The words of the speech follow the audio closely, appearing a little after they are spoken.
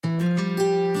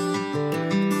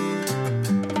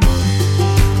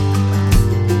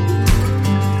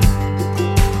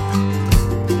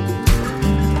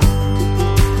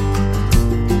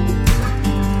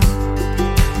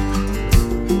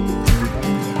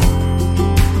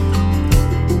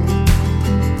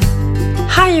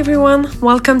Hi everyone,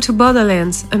 welcome to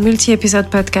Borderlands, a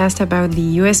multi-episode podcast about the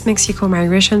US-Mexico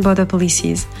migration border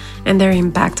policies and their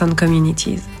impact on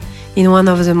communities in one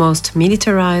of the most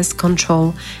militarized,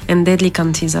 controlled, and deadly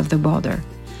counties of the border,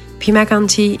 Pima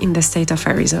County in the state of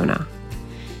Arizona.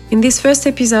 In this first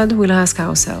episode, we'll ask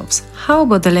ourselves, how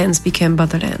Borderlands became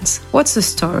Borderlands? What's the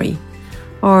story?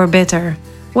 Or better,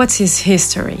 what's its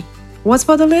history? What's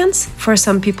Borderlands? For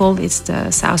some people, it's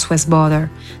the southwest border,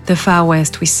 the far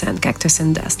west with sand, cactus,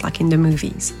 and dust, like in the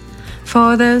movies. For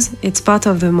others, it's part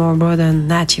of the more modern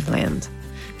native land.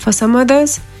 For some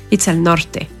others, it's El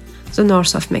Norte, the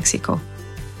north of Mexico.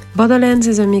 Borderlands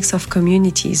is a mix of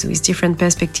communities with different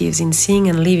perspectives in seeing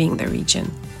and living the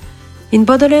region. In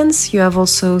Borderlands, you have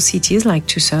also cities like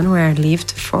Tucson, where I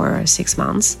lived for 6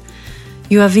 months.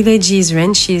 You have villages,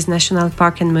 ranches, national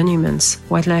parks and monuments,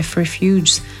 wildlife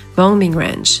refuges, bombing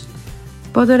range.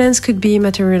 Borderlands could be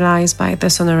materialized by the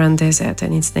Sonoran Desert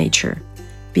and its nature.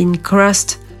 Being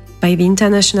crossed by the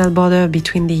international border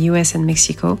between the US and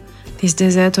Mexico, this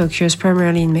desert occurs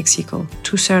primarily in Mexico,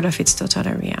 2/3 of its total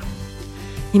area.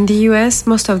 In the US,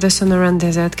 most of the Sonoran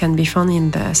Desert can be found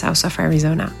in the south of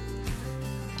Arizona.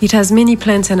 It has many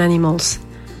plants and animals.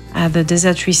 The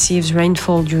desert receives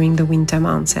rainfall during the winter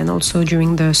months and also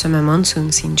during the summer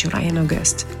monsoons in July and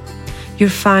August. You'll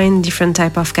find different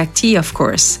types of cacti, of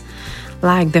course,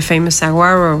 like the famous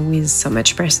saguaro with so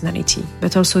much personality,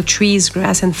 but also trees,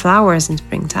 grass, and flowers in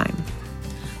springtime.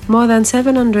 More than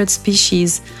 700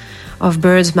 species of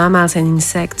birds, mammals, and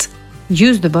insects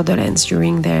use the borderlands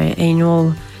during their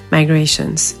annual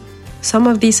migrations. Some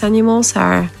of these animals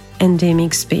are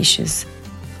endemic species,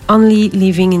 only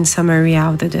living in some area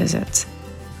of the desert.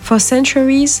 For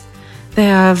centuries,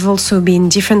 there have also been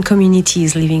different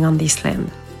communities living on this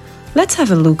land. Let's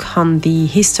have a look on the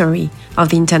history of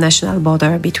the international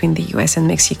border between the US and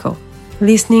Mexico.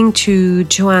 Listening to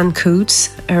Joanne Coates,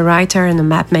 a writer and a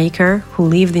map maker who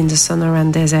lived in the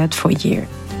Sonoran Desert for years.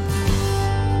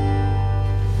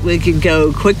 We can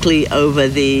go quickly over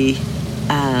the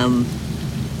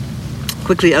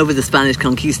Spanish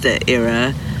Conquista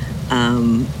era,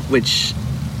 which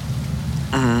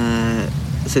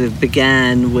sort of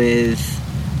began with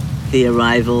the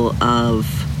arrival of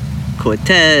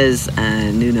Cortez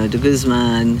and Nuno de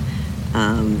Guzman,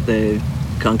 the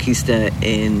conquista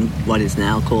in what is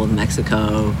now called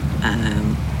Mexico,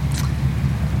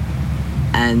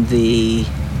 and the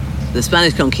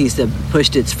Spanish conquista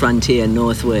pushed its frontier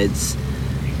northwards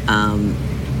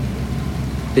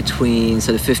between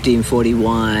sort of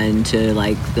 1541 to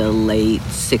like the late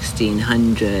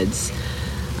 1600s.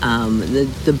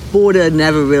 The border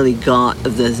never really got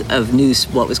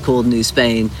what was called New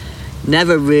Spain.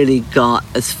 Never really got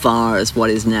as far as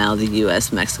what is now the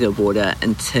US-Mexico border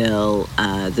until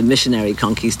the missionary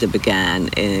conquista began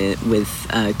with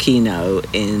Kino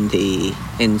in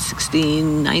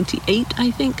 1698,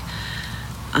 I think.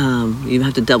 You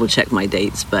have to double check my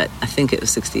dates, but I think it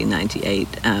was 1698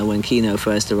 when Kino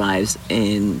first arrives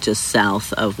in just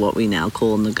south of what we now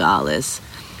call Nogales.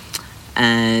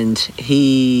 And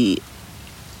he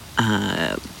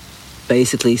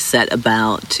basically set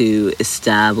about to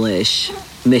establish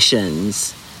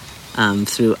missions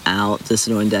throughout the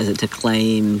Sonoran Desert to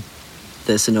claim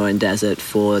the Sonoran Desert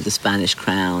for the Spanish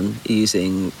crown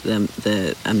using a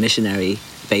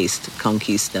missionary-based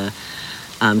conquista.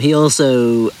 He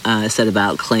also set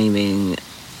about claiming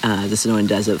the Sonoran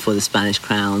Desert for the Spanish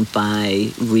crown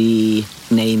by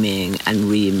renaming and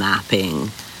remapping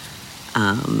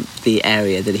the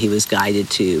area that he was guided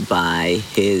to by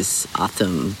his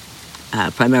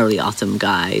primarily Autumn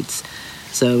guides.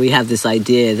 So we have this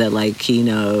idea that like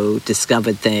Kino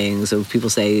discovered things, or people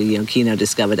say, Kino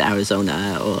discovered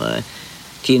Arizona, or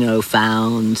Kino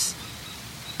found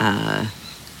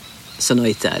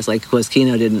Sonoita. It's like, of course,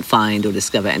 Kino didn't find or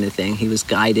discover anything. He was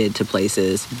guided to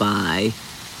places by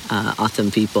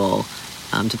Autumn people,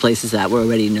 to places that were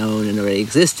already known and already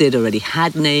existed, already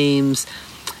had names.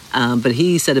 But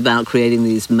he set about creating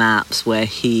these maps where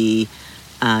he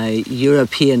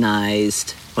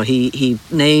Europeanized, or he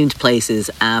named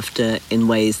places in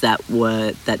ways that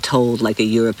told like a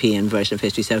European version of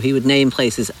history. So he would name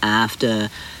places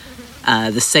after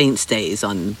the saints' days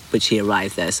on which he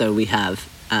arrived there. So we have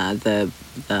the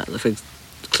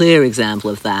clear example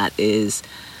of that is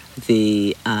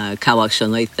the Kawak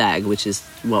Sonoitag, which is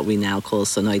what we now call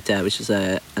Sonoita, which is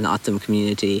an Autumn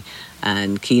community.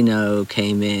 And Kino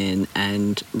came in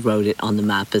and wrote it on the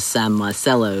map as San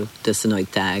Marcelo de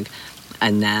Sonoitag,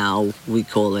 and now we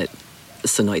call it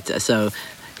Sonoita. So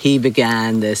he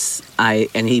began this,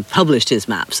 and he published his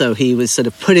map. So he was sort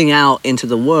of putting out into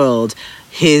the world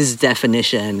his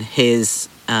definition, his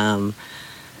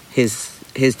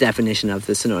his definition of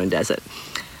the Sonoran Desert.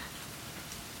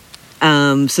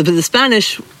 So the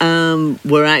Spanish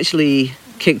were actually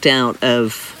kicked out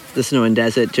of the Sonoran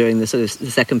Desert during the sort of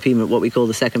the Second Pima, what we call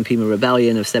the Second Pima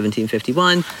Rebellion of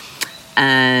 1751.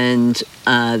 And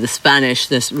the Spanish,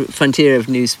 this frontier of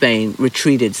New Spain,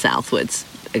 retreated southwards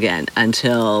again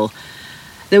until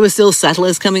there were still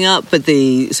settlers coming up, but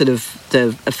the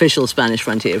official Spanish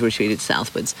frontier retreated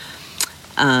southwards.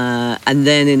 And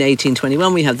then in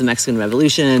 1821 we have the Mexican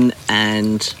Revolution,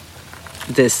 and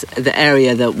the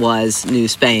area that was New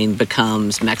Spain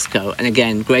becomes Mexico. And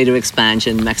again, greater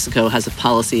expansion. Mexico has a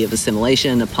policy of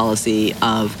assimilation, a policy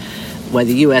of where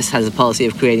the U.S. has a policy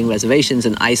of creating reservations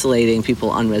and isolating people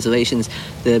on reservations.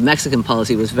 The Mexican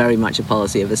policy was very much a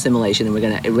policy of assimilation, and we're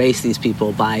going to erase these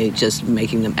people by just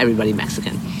making them everybody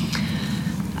Mexican.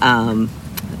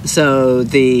 So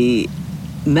the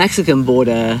Mexican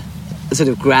border sort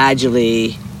of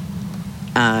gradually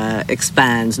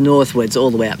expands northwards all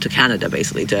the way up to Canada,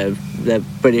 basically. To the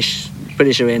British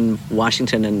are in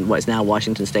Washington and what is now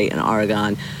Washington State and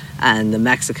Oregon, and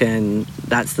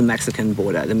that's the Mexican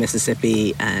border. The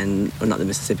Mississippi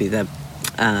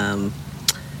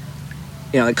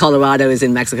like Colorado is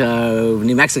in Mexico,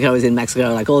 New Mexico is in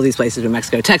Mexico, like all these places are in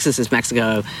Mexico. Texas is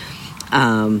Mexico,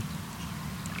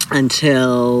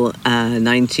 until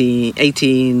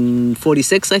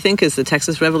 1846, I think, is the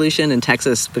Texas Revolution, and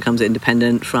Texas becomes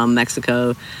independent from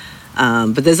Mexico.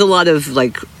 But there's a lot of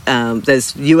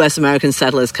there's U.S. American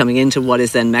settlers coming into what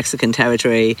is then Mexican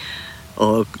territory,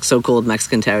 or so-called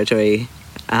Mexican territory,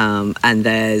 and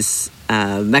there's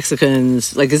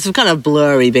Mexicans. It's a kind of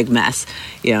blurry big mess.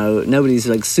 Nobody's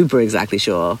super exactly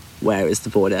sure where is the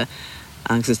border,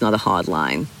 because it's not a hard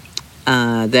line.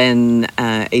 Then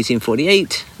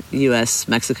 1848,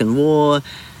 U.S.-Mexican War,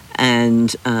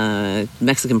 and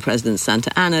Mexican President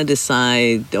Santa Anna is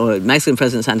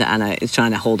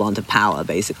trying to hold on to power,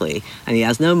 basically. And he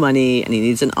has no money, and he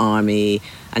needs an army.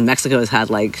 And Mexico has had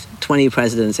 20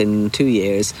 presidents in 2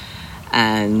 years,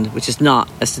 and which is not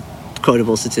a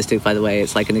quotable statistic, by the way.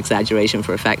 It's an exaggeration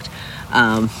for effect.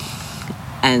 And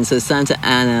so Santa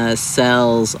Anna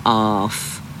sells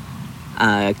off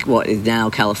what is now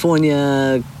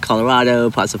California, Colorado,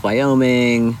 parts of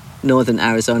Wyoming, northern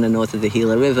Arizona, north of the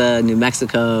Gila River, New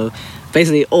Mexico,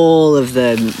 basically all of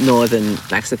the northern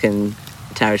Mexican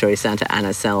territory. Santa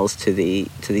Anna sells to the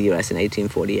U.S. in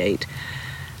 1848.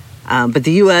 But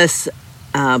the U.S.,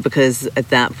 because at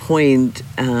that point,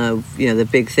 the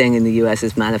big thing in the U.S.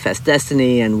 is manifest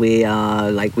destiny, and we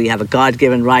are we have a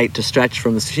God-given right to stretch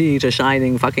from sea to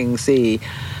shining fucking sea.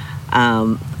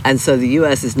 And so the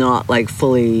U.S. is not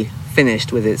fully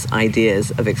finished with its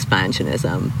ideas of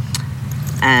expansionism.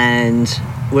 And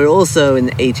we're also in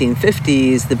the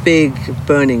 1850s, the big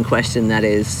burning question that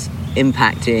is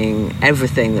impacting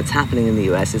everything that's happening in the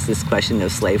U.S. is this question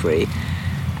of slavery,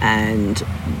 and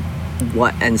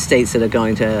states that are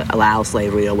going to allow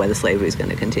slavery, or whether slavery is going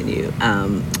to continue.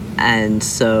 And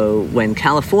so when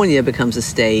California becomes a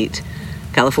state,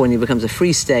 California becomes a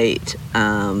free state.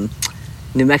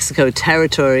 New Mexico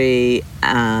Territory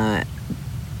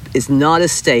is not a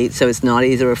state, so it's not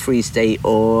either a free state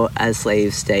or a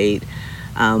slave state.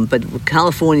 But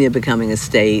California becoming a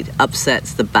state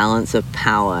upsets the balance of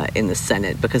power in the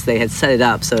Senate, because they had set it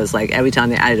up so it's every time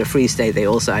they added a free state, they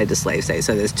also added a slave state.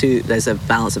 So there's a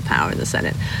balance of power in the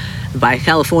Senate. By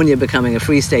California becoming a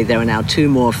free state, there are now 2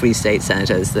 more free state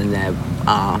senators than there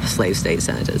are slave state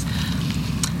senators.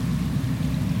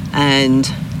 And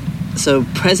so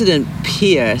President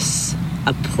Pierce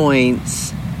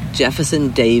appoints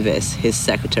Jefferson Davis his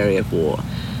Secretary of War,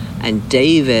 and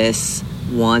Davis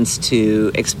wants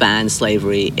to expand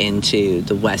slavery into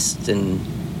the western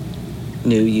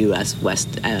new U.S.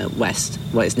 West,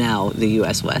 what is now the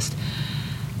U.S. West.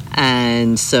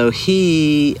 And so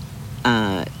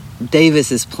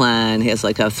Davis's plan, he has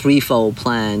a threefold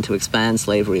plan to expand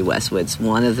slavery westwards.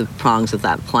 One of the prongs of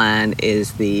that plan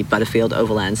is the Butterfield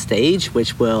Overland Stage,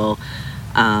 which will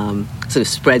sort of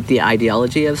spread the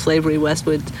ideology of slavery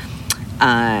westward.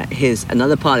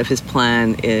 Another part of his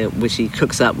plan, which he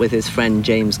cooks up with his friend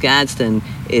James Gadsden,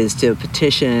 is to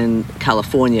petition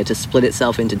California to split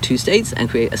itself into 2 states and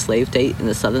create a slave state in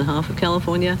the southern half of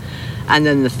California. And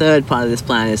then the third part of this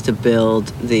plan is to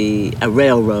build a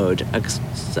railroad,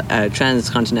 a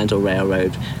transcontinental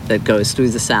railroad that goes through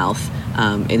the South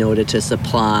in order to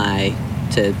supply,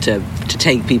 to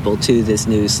take people to this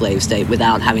new slave state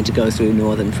without having to go through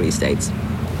northern free states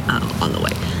on the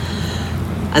way.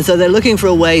 And so they're looking for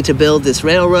a way to build this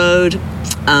railroad,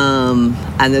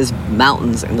 and there's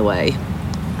mountains in the way.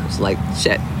 It's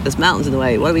shit, there's mountains in the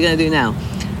way. What are we going to do now?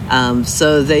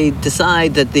 So they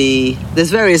decide that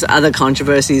there's various other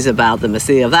controversies about the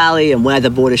Mesilla Valley and where the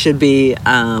border should be.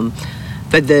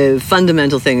 But the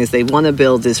fundamental thing is they want to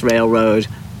build this railroad,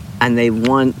 and they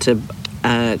want to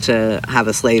have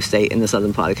a slave state in the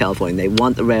southern part of California. They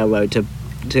want the railroad to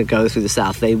go through the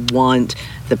south. They want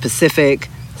the Pacific.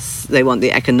 They want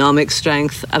the economic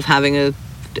strength of having a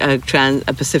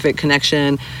Pacific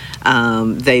connection.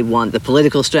 They want the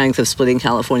political strength of splitting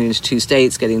California into two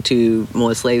states, getting two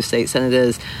more slave state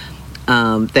senators.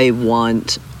 They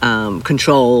want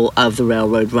control of the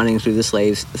railroad running through the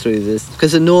slaves through this,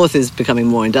 because the North is becoming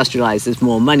more industrialized. There's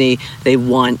more money. They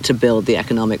want to build the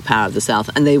economic power of the South,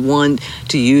 and they want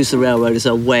to use the railroad as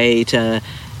a way to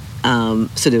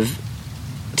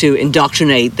to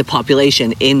indoctrinate the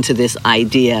population into this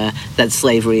idea that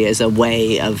slavery is a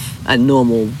way of a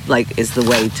normal, is the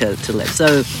way to live.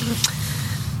 So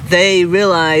they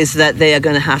realize that they are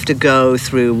going to have to go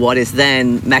through what is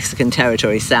then Mexican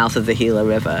territory south of the Gila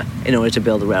River in order to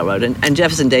build the railroad. And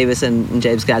Jefferson Davis and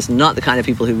James Gadsden are not the kind of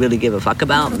people who really give a fuck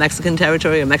about Mexican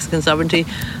territory or Mexican sovereignty,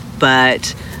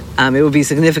 but it would be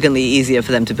significantly easier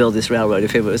for them to build this railroad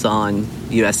if it was on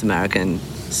U.S. American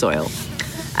soil.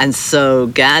 And so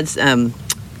Davis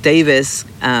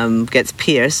gets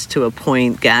Pierce to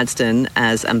appoint Gadsden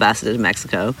as ambassador to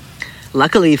Mexico.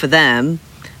 Luckily for them,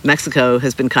 Mexico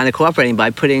has been kind of cooperating by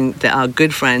putting our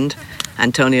good friend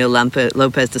Antonio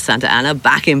Lopez de Santa Anna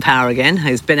back in power again.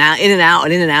 He's been in and out,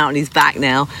 and he's back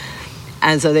now.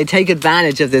 And so they take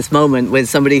advantage of this moment with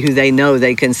somebody who they know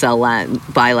they can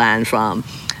buy land from.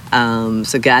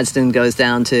 So Gadsden goes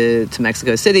down to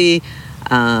Mexico City,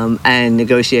 and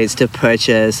negotiates to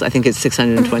purchase, I think it's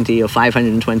 620 or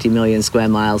 520 million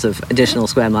additional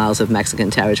square miles of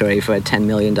Mexican territory for $10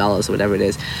 million or whatever it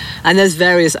is. And there's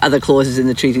various other clauses in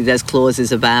the treaty. There's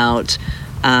clauses about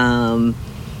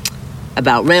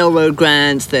railroad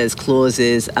grants. There's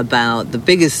clauses about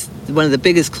one of the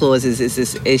biggest clauses is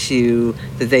this issue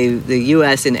that the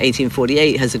U.S. in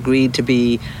 1848 has agreed to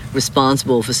be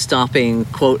responsible for stopping,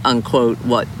 quote unquote,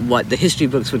 what the history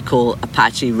books would call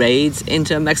Apache raids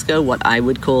into Mexico, what I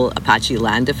would call Apache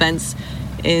land defense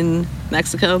in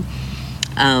Mexico.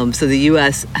 So the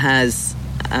U.S. has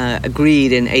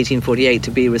agreed in 1848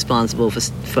 to be responsible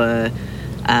for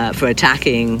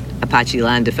attacking Apache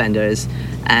land defenders.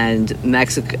 And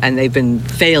they've been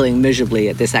failing miserably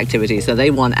at this activity, so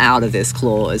they want out of this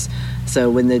clause. So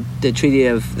when the Treaty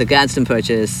of the Gadsden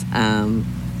Purchase,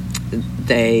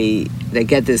 they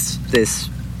get this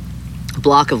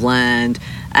block of land,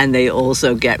 and they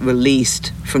also get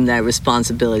released from their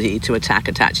responsibility to attack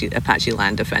Apache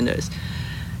land defenders.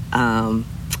 And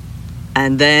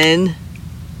then,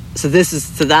 so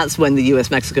that's when the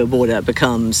U.S.-Mexico border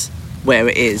becomes where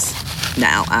it is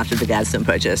now after the Gadsden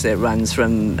Purchase. It runs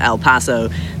from El Paso,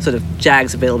 sort of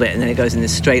jags a little bit, and then it goes in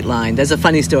this straight line. There's a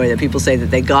funny story that people say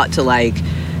that they got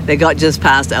just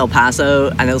past El Paso,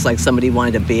 and it was like somebody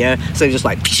wanted a beer, so just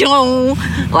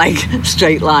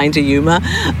straight line to Yuma.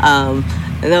 I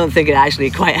don't think it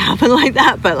actually quite happened like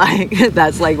that, but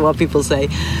that's what people say.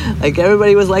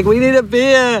 Everybody was like, we need a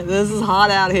beer, this is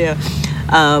hot out here.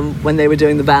 When they were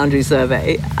doing the boundary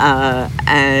survey.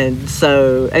 And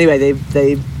so anyway,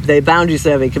 the boundary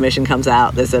survey commission comes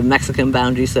out. There's a Mexican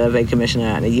boundary survey commissioner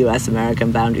and a U.S.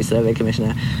 American boundary survey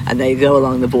commissioner. And they go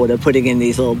along the border putting in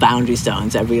these little boundary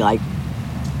stones every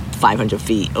 500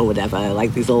 feet or whatever,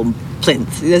 these little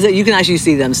plinths. You can actually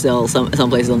see them still some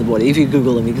places on the border. If you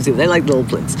Google them, you can see them. They're like little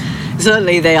plinths.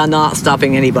 Certainly they are not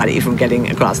stopping anybody from getting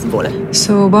across the border.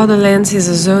 So Borderlands is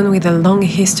a zone with a long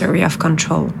history of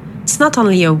control. It's not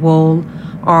only a wall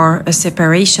or a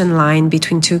separation line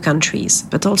between two countries,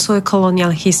 but also a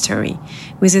colonial history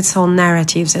with its own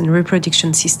narratives and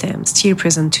reproduction systems still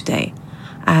present today,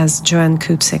 as Joanne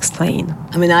Coops explained.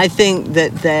 I think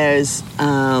that there's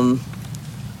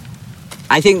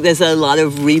a lot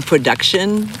of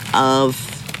reproduction of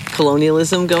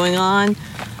colonialism going on.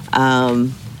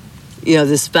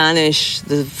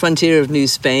 The frontier of New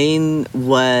Spain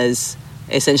was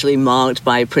essentially marked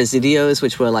by presidios,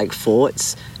 which were like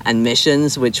forts, and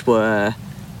missions, which were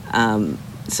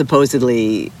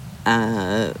supposedly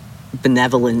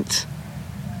benevolent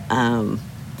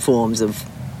forms of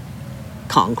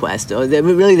conquest. Or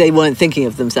they weren't thinking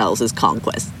of themselves as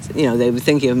conquests. They were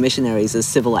thinking of missionaries as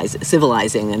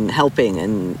civilizing and helping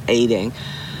and aiding.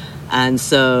 And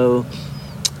so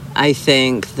I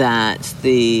think that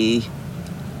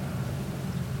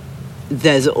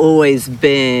there's always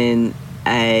been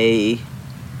a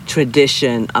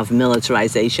tradition of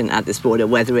militarization at this border,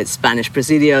 whether it's Spanish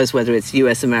presidios, whether it's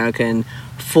U.S. American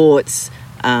forts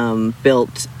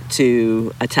built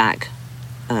to attack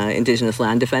indigenous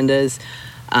land defenders.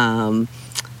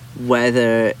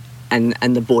 whether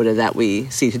and the border that we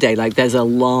see today. Like, there's a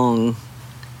long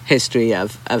history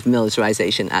of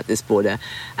militarization at this border,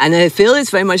 and I feel it's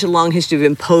very much a long history of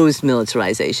imposed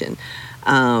militarization.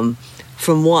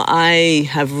 From what I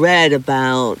have read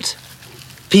about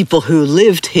people who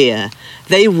lived here,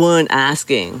 they weren't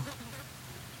asking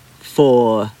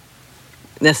for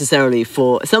necessarily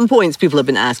for some points. People have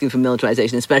been asking for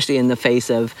militarization, especially in the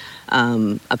face of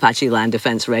Apache land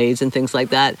defense raids and things like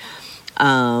that.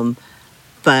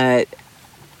 But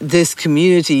this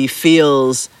community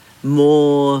feels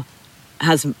to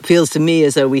me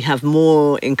as though we have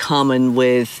more in common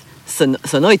with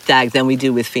Sonoytag than we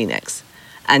do with Phoenix,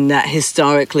 and that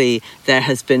historically there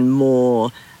has been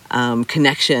more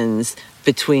connections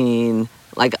between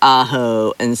like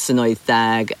Ajo and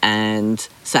Sonoytag and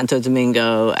Santo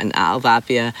Domingo and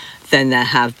Alvapia than there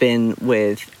have been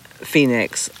with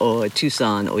Phoenix or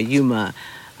Tucson or Yuma.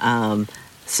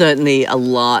 Certainly a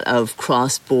lot of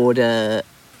cross-border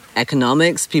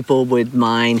economics. People would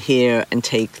mine here and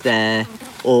take there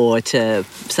or to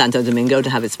Santo Domingo to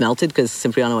have it smelted, because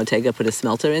Cipriano Ortega put a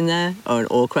smelter in there or an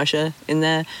ore crusher in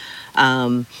there.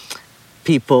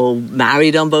 People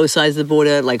married on both sides of the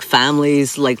border, like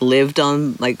families lived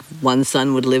on, like one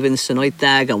son would live in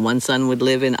Sonoytag and one son would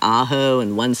live in Ajo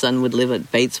and one son would live at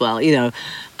Bateswell,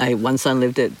 one son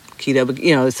lived at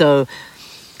Quito, so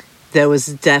there was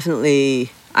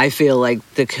definitely, I feel like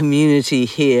the community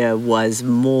here was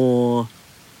more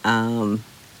in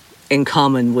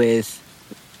common with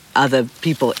other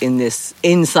people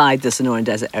inside the Sonoran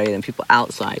Desert area than people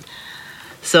outside.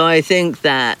 So I think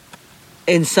that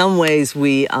in some ways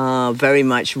we are very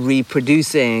much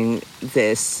reproducing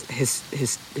this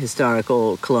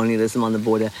historical colonialism on the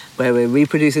border, where we're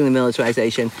reproducing the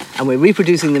militarization and we're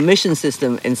reproducing the mission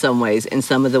system in some ways, in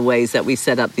some of the ways that we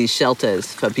set up these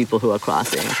shelters for people who are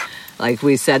crossing. Like,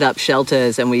 we set up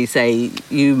shelters and we say,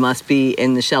 you must be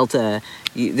in the shelter.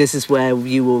 This is where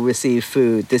you will receive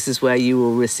food. This is where you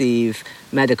will receive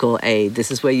medical aid. This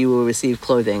is where you will receive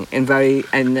clothing. And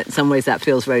in some ways that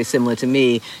feels very similar to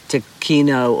me to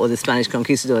Kino or the Spanish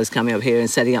conquistadors coming up here and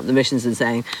setting up the missions and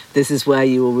saying, this is where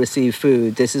you will receive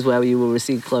food. This is where you will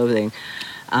receive clothing.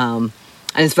 And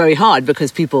it's very hard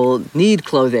because people need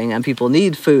clothing and people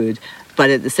need food. But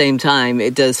at the same time,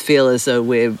 it does feel as though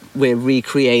we're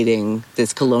recreating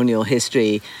this colonial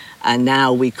history, and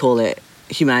now we call it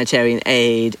humanitarian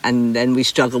aid, and then we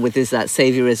struggle with that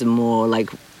saviorism more,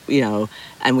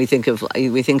 and we think of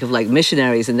like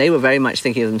missionaries, and they were very much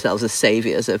thinking of themselves as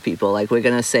saviors of people, like, we're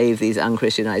going to save these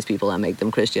unchristianized people and make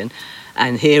them Christian.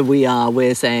 And here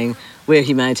we're saying we're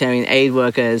humanitarian aid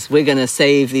workers, we're going to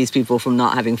save these people from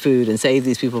not having food, and save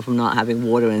these people from not having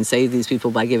water, and save these people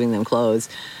by giving them clothes,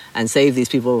 and save these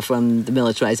people from the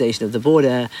militarization of the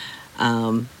border.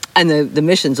 And the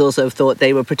missions also thought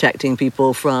they were protecting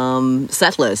people from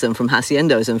settlers and from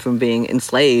haciendos and from being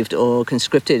enslaved or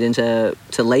conscripted into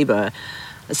labor.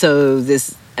 So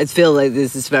I feel like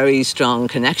there's this very strong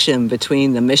connection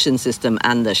between the mission system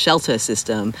and the shelter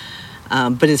system.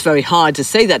 But it's very hard to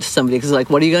say that to somebody, because, like,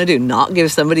 what are you going to do? Not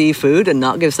give somebody food and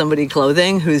not give somebody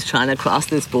clothing who's trying to cross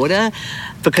this border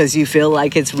because you feel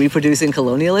like it's reproducing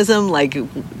colonialism? Like,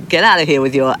 get out of here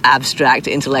with your abstract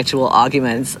intellectual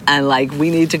arguments, and, like,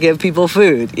 we need to give people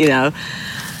food,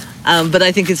 But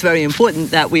I think it's very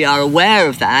important that we are aware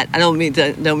of that. I don't mean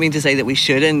to say that we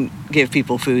shouldn't give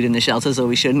people food in the shelters or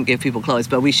we shouldn't give people clothes,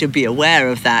 but we should be aware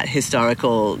of that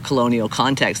historical colonial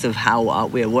context of how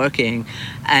we're working,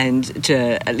 and to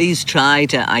at least try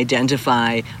to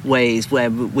identify ways where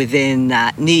within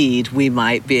that need we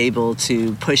might be able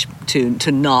to push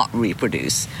to not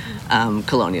reproduce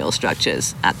colonial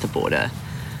structures at the border.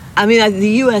 I mean, the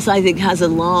U.S., I think, has a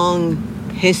long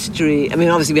history. I mean,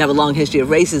 obviously we have a long history of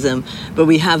racism, but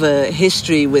we have a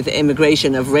history with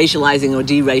immigration of racializing or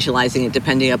deracializing it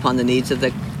depending upon the needs of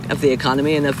the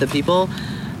economy and of the people.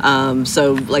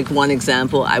 So, like, one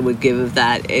example I would give of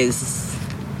that is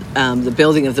the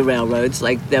building of the railroads.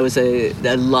 Like, there was a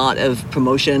lot of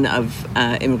promotion of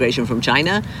immigration from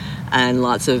China, and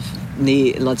lots of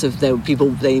people,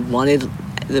 they wanted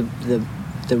the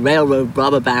railroad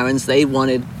robber barons, they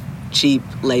wanted cheap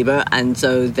labor, and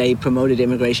so they promoted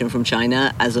immigration from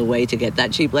China as a way to get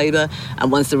that cheap labor.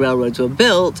 And once the railroads were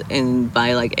built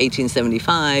by like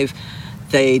 1875,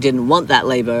 they didn't want that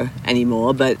labor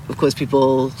anymore. But of course,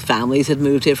 families had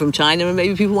moved here from China, and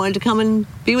maybe people wanted to come and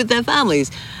be with their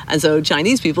families, and so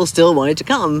Chinese people still wanted to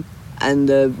come, and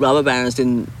the robber barons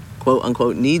didn't, quote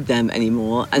unquote, need them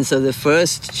anymore. And so the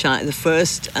first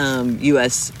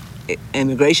U.S.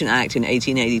 Immigration Act in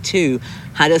 1882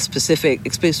 had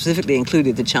specifically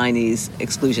included the Chinese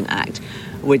Exclusion Act,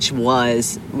 which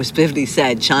specifically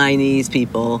said Chinese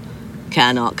people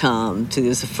cannot come to.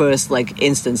 This was the first like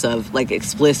instance of like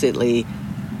explicitly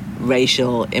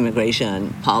racial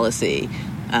immigration policy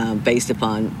based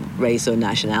upon race or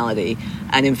nationality.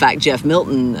 And in fact, Jeff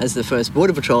Milton, as the first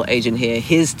Border Patrol agent here,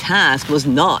 his task was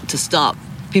not to stop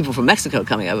people from Mexico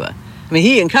coming over. I mean,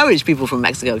 he encouraged people from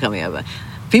Mexico coming over.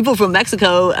 People from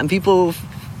Mexico and people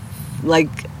like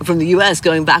from the US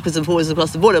going backwards and forwards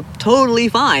across the border, totally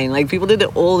fine. Like people did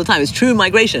it all the time. It's true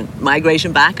migration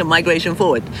back and migration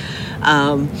forward.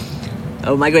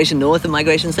 Or migration north and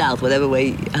migration south, whatever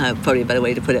way, probably a better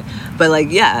way to put it. But like,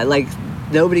 yeah, like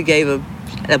nobody gave a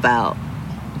about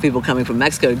people coming from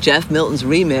Mexico. Jeff Milton's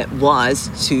remit was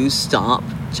to stop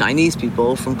Chinese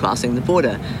people from crossing the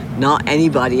border, not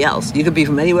anybody else. You could be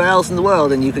from anywhere else in the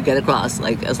world and you could get across,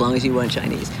 like as long as you weren't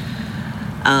Chinese.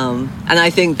 And I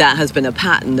think that has been a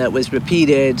pattern that was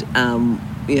repeated, in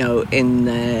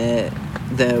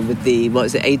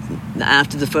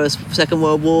after the Second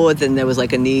World War. Then there was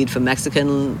like a need for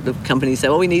Mexican. The companies said,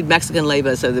 well, we need Mexican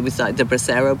labor, so that we started the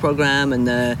Bracero program, and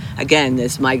again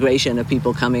this migration of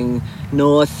people coming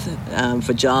north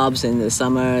for jobs in the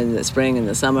summer, in the spring, and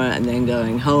the summer, and then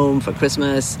going home for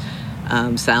Christmas,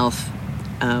 south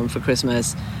for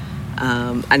Christmas,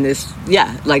 and this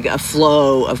like a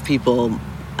flow of people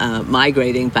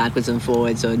migrating backwards and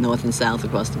forwards, or north and south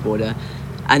across the border.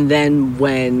 And then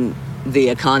when the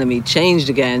economy changed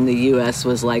again, the U.S.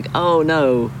 was like, oh,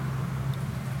 no,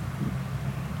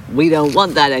 we don't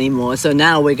want that anymore. So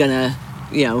now we're going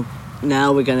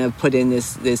to put in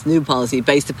this new policy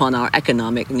based upon our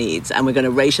economic needs. And we're going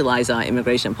to racialize our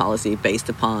immigration policy based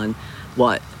upon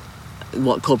what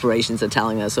corporations are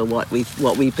telling us, or what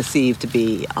we perceive to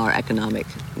be our economic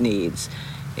needs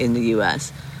in the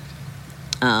U.S.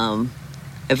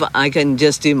 If I can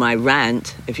just do my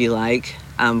rant, if you like,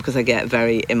 because I get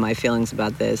very in my feelings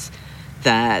about this,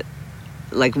 that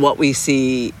like what we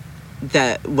see,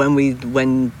 that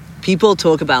when people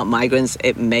talk about migrants,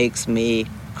 it makes me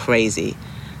crazy,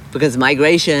 because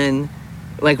migration,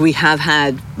 like we have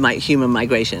had human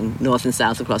migration north and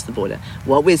south across the border.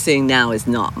 What we're seeing now is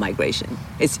not migration,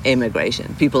 it's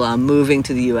immigration. People are moving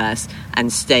to the US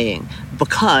and staying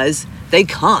because they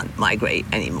can't migrate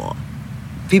anymore.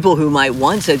 People who might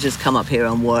want to just come up here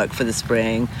and work for the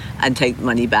spring and take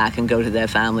money back and go to their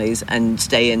families and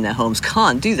stay in their homes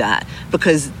can't do that,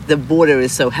 because the border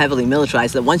is so heavily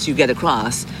militarized that once you get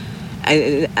across,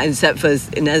 and except for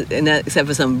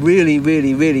some really,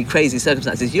 really, really crazy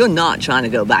circumstances, you're not trying to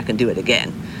go back and do it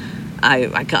again.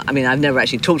 I can't. I mean, I've never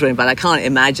actually talked to him, but I can't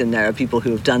imagine there are people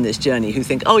who have done this journey who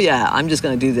think, oh yeah, I'm just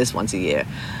going to do this once a year.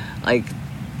 Like,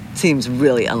 seems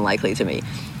really unlikely to me.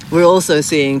 We're also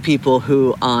seeing people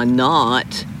who are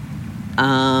not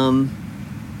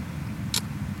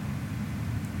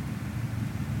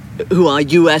who are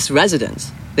U.S.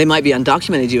 residents. They might be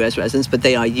undocumented U.S. residents, but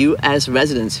they are U.S.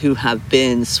 residents who have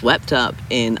been swept up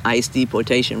in ICE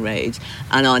deportation raids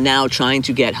and are now trying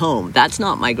to get home. That's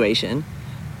not migration.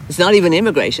 It's not even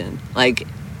immigration. Like,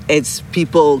 it's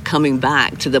people coming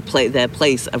back to their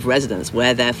place of residence,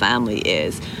 where their family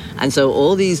is. And so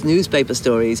all these newspaper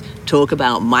stories talk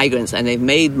about migrants, and they've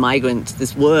made migrants,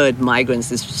 this word migrants,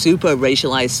 this super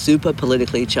racialized, super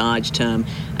politically charged term.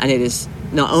 And it is,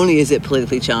 not only is it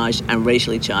politically charged and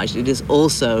racially charged, it is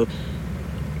also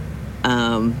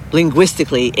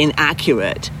linguistically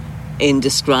inaccurate in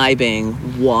describing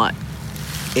what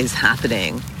is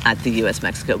happening at the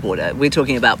US-Mexico border. We're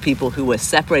talking about people who were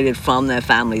separated from their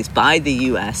families by the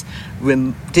US,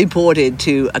 deported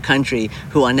to a country,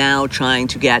 who are now trying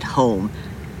to get home.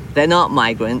 They're not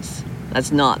migrants.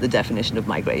 That's not the definition of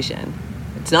migration.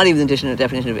 It's not even the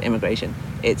definition of immigration.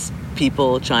 It's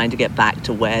people trying to get back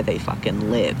to where they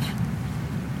fucking live.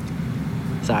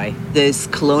 Sorry. This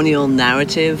colonial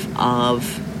narrative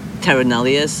of terra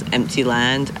nullius, empty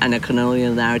land, and a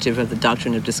colonial narrative of the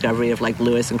doctrine of discovery, of like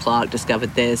Lewis and Clark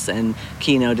discovered this and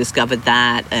Kino discovered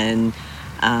that, and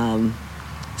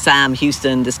Sam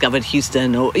Houston discovered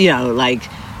Houston, or like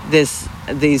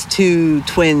these two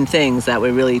twin things that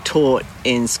we're really taught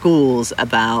in schools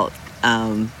about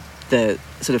the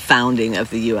sort of founding of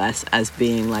the US as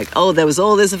being like, oh, there was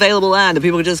all this available land and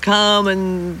people could just come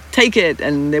and take it,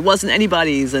 and it wasn't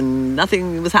anybody's and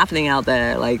nothing was happening out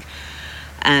there, like.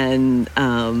 And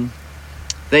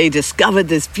they discovered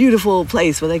this beautiful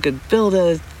place where they could build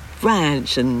a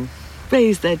ranch and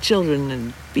raise their children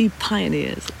and be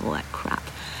pioneers, all that crap.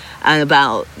 And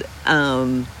about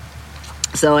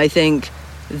so I think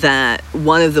that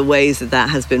one of the ways that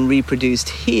has been reproduced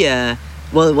here,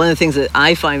 well, one of the things that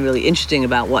I find really interesting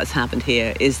about what's happened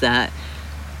here is that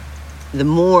the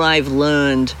more I've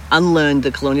unlearned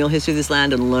the colonial history of this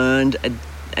land and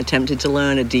attempted to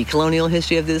learn a decolonial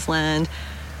history of this land,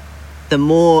 the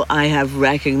more I have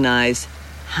recognized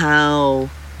how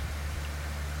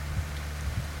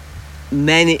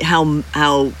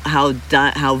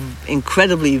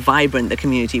incredibly vibrant the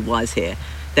community was here.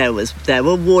 There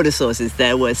were water sources,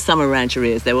 there were summer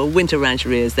rancherias, there were winter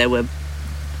rancherias, there were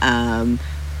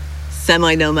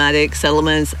semi-nomadic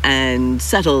settlements and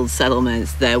settled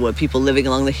settlements. There were people living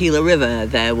along the Gila River.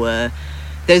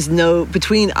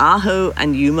 Between Ajo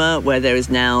and Yuma, where there is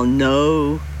now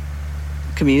no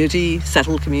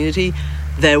settled community,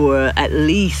 there were at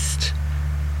least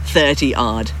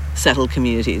 30-odd settled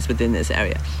communities within this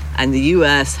area. And the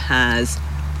U.S. has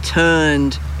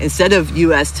turned, instead of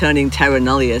U.S. turning terra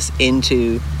nullius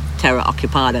into terra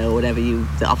occupado, or whatever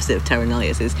the opposite of terra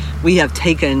nullius is, we have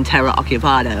taken terra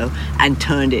occupado and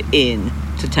turned it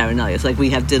into terra nullius. Like,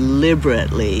 we have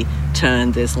deliberately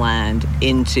turned this land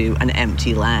into an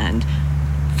empty land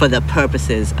for the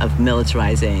purposes of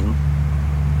militarizing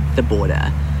the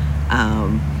border.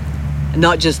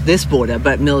 Not just this border,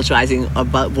 but militarizing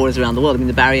borders around the world. I mean,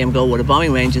 the Barry M. Goldwater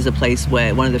bombing range is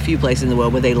one of the few places in the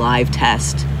world where they live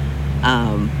test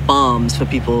bombs for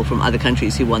people from other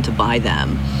countries who want to buy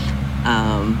them.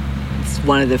 It's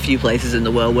one of the few places in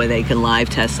the world where they can live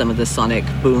test some of the sonic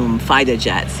boom fighter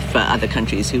jets for other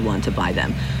countries who want to buy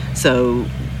them. So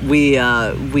we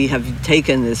have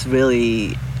taken this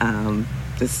really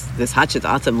this Hatchet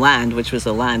Atom land, which was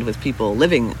a land with people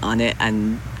living on it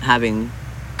and having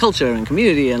culture and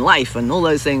community and life and all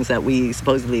those things that we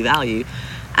supposedly value,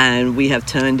 and we have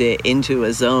turned it into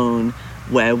a zone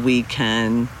where we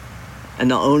can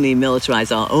not only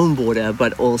militarize our own border,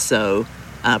 but also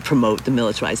promote the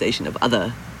militarization of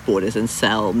other borders and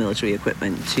sell military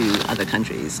equipment to other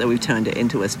countries. So we've turned it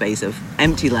into a space of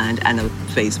empty land and a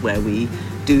space where we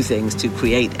do things to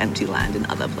create empty land in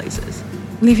other places.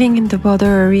 Living in the border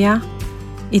area,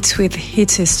 it's with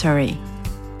its history.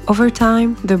 Over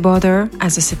time, the border,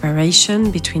 as a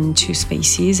separation between two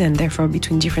spaces and therefore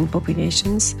between different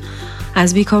populations,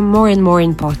 has become more and more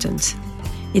important.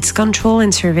 Its control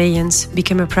and surveillance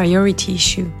became a priority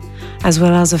issue, as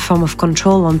well as a form of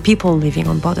control on people living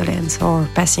on borderlands or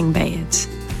passing by it.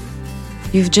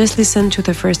 You've just listened to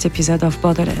the first episode of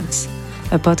Borderlands,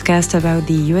 a podcast about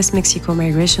the US-Mexico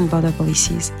migration border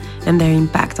policies and their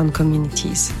impact on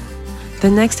communities. The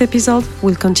next episode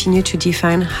will continue to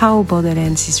define how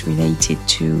Borderlands is related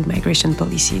to migration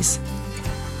policies.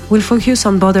 We'll focus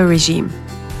on border regime.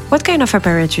 What kind of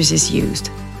apparatus is used?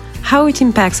 How it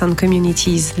impacts on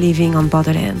communities living on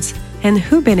borderlands, and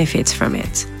who benefits from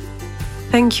it?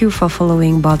 Thank you for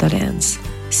following Borderlands.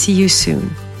 See you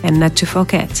soon, and not to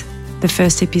forget, the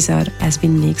first episode has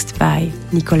been mixed by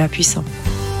Nicolas Puissant.